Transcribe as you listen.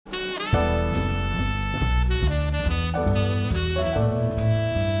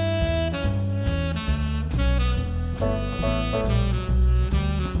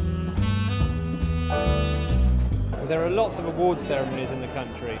lots of award ceremonies in the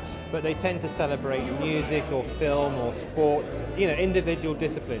country, but they tend to celebrate music or film or sport, you know, individual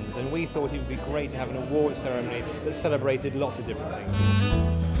disciplines, and we thought it would be great to have an award ceremony that celebrated lots of different things.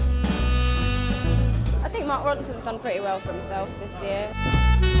 I think Mark Ronson's done pretty well for himself this year.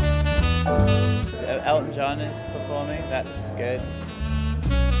 Elton John is performing, that's good.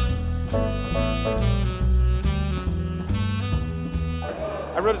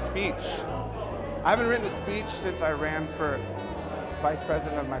 I wrote a speech. I haven't written a speech since I ran for vice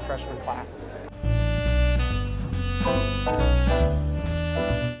president of my freshman class.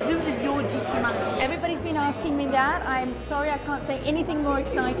 Who is your GQ manager? Everybody's been asking me that. I'm sorry I can't say anything more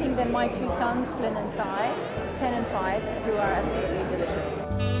exciting than my two sons, Flynn and Si, 10 and 5, who are absolutely delicious.